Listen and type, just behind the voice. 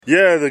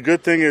Yeah, the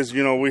good thing is,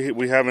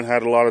 we haven't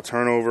had a lot of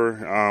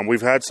turnover. We've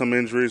had some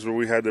injuries where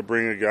we had to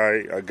bring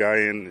a guy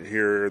in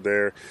here or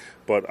there,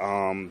 but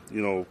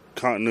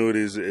continuity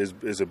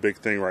is a big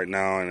thing right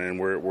now, and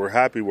we're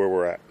happy where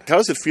we're at. How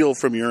does it feel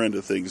from your end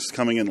of things,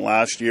 coming in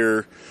last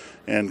year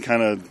and it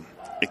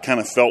kind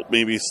of felt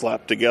maybe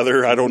slapped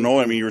together? I don't know.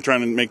 I mean, you were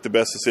trying to make the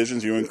best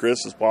decisions, you and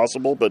Chris, as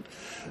possible, but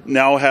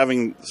now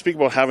speak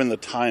about having the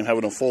time,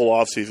 having a full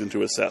off season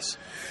to assess.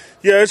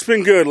 Yeah, it's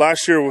been good.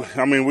 Last year,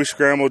 we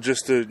scrambled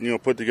just to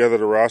put together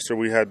the roster.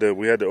 We had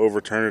to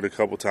overturn it a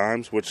couple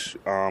times, which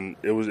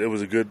it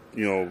was a good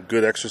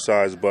good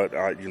exercise. But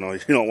you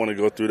don't want to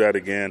go through that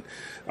again.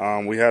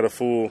 We had a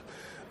full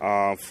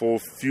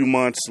few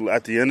months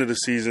at the end of the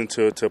season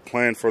to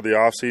plan for the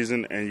off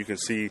season, and you can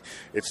see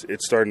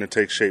it's starting to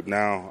take shape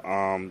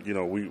now.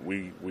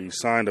 We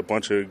signed a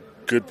bunch of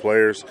good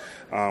players.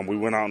 We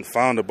went out and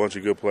found a bunch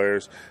of good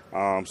players.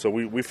 So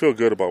we feel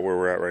good about where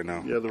we're at right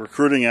now. Yeah, the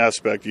recruiting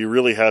aspect, you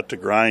really had to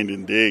grind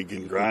and dig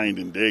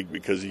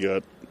because you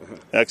got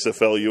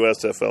XFL,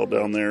 USFL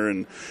down there.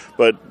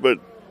 But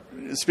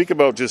speak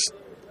about just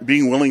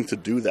being willing to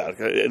do that.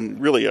 And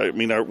really,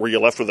 were you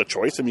left with a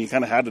choice? You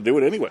kind of had to do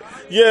it anyway.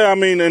 Yeah,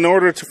 in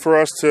order for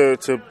us to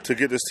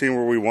get this team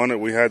where we wanted,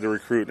 we had to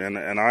recruit. And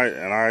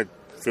I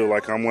feel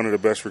like I'm one of the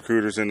best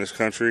recruiters in this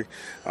country.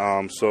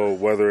 So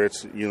whether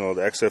it's the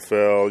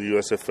XFL,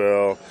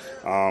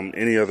 USFL,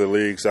 any other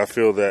leagues, I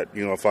feel that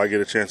if I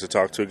get a chance to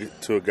talk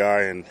to a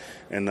guy and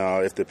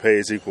if the pay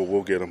is equal,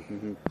 we'll get him.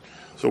 Mm-hmm.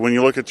 So when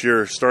you look at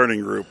your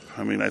starting group,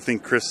 I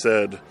think Chris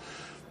said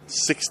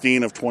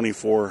 16 of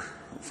 24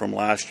 from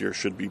last year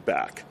should be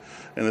back,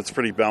 and it's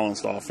pretty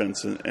balanced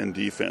offense and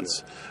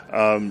defense.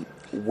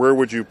 Where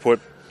would you put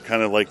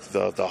kind of like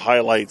the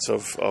highlights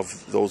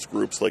of those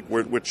groups? Like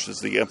which is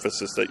the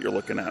emphasis that you're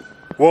looking at?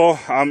 Well,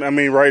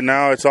 right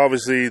now it's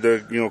obviously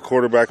the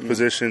quarterback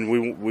position.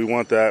 We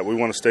want that. We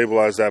want to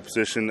stabilize that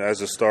position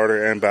as a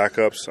starter and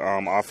backups.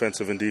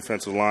 Offensive and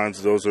defensive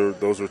lines. Those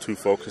are two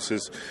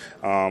focuses.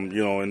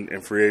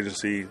 In free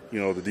agency,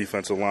 the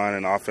defensive line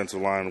and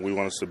offensive line, we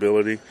want a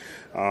stability.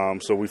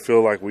 So we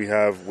feel like we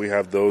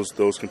have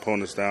those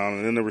components down,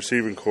 and then the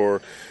receiving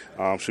core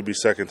should be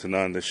second to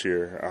none this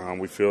year.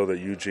 We feel that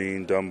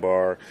Eugene,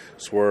 Dunbar,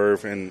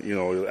 Swerve, and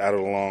added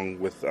along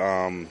with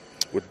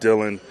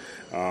Dylan.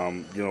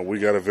 We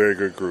got a very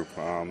good group.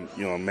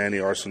 Manny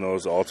Arsenault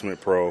is the ultimate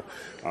pro.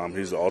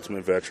 He's the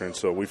ultimate veteran.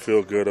 So we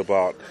feel good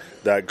about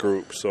that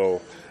group.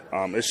 So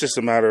it's just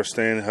a matter of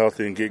staying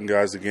healthy and getting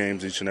guys to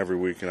games each and every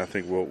week, and I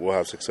think we'll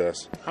have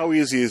success. How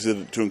easy is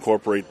it to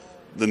incorporate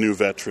the new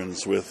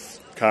veterans with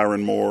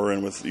Kyron Moore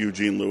and with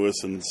Eugene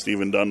Lewis and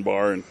Stephen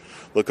Dunbar, and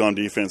look on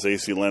defense,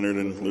 A.C. Leonard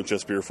and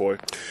Luches Pierrefoy?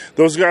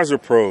 Those guys are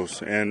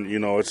pros, and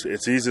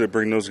it's easy to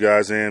bring those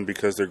guys in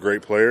because they're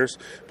great players,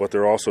 but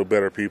they're also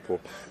better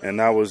people. And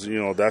that was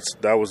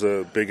that was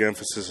a big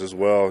emphasis as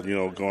well.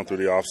 Going through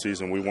the off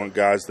season, we want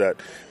guys that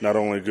not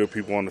only are good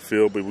people on the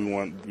field, but we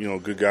want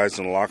good guys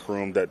in the locker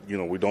room that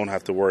we don't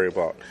have to worry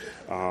about.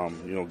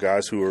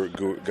 Guys who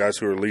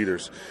are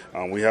leaders.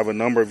 We have a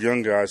number of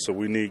young guys, so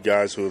we need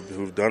guys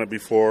who've done it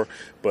before,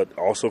 but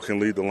also can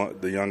lead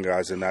the young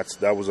guys, and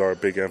that was our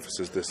big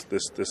emphasis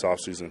this off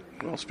season.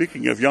 Well,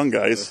 speaking of young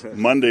guys,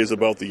 Monday's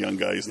about the young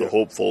guys, the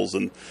hopefuls,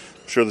 and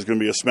I'm sure there's going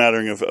to be a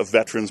smattering of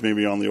veterans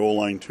maybe on the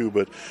O-line too.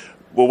 But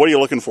what are you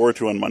looking forward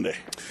to on Monday?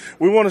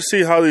 We want to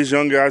see how these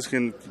young guys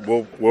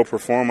will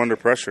perform under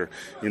pressure.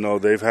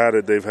 They've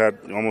had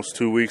almost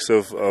 2 weeks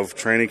of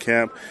training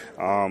camp.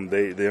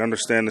 They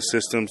understand the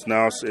systems.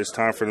 Now it's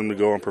time for them to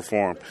go and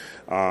perform.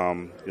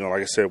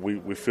 Like I said,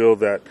 we feel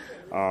that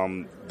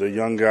the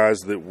young guys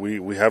that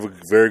we have a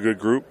very good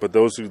group, but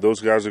those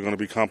guys are going to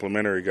be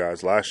complementary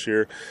guys. Last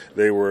year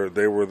they were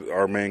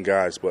our main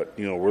guys, but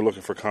we're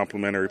looking for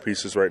complementary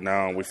pieces right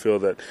now, and we feel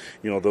that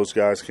those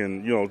guys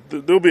can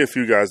there'll be a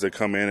few guys that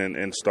come in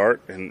and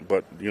start,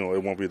 but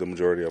it won't be the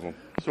majority of them.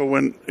 So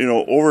when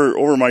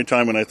over my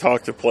time when I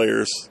talk to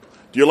players,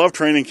 do you love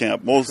training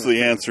camp? Most of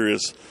the answer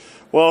is,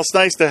 well, it's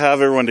nice to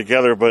have everyone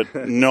together, but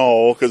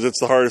no, because it's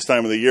the hardest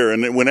time of the year.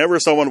 And whenever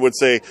someone would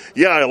say,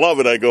 yeah, I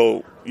love it, I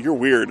go, you're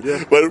weird.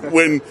 Yeah. But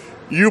when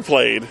you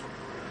played,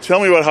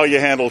 tell me about how you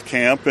handled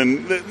camp.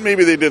 And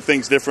maybe they did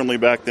things differently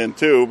back then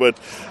too. But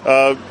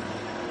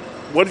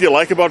what did you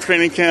like about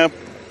training camp?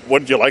 What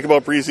did you like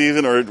about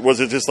preseason? Or was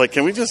it just like,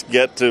 can we just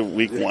get to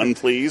week one,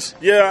 please?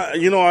 Yeah,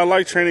 I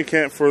like training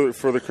camp for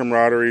the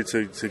camaraderie,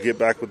 to get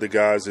back with the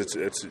guys. It's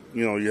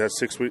you had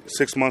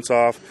 6 months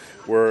off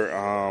where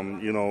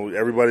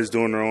everybody's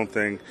doing their own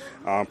thing,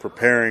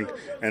 preparing,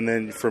 and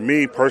then for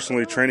me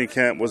personally, training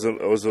camp was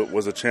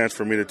a chance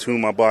for me to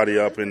tune my body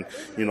up, and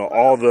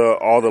all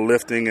the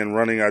lifting and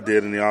running I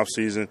did in the off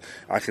season,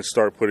 I could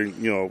start putting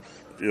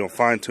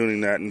fine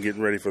tuning that and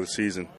getting ready for the season.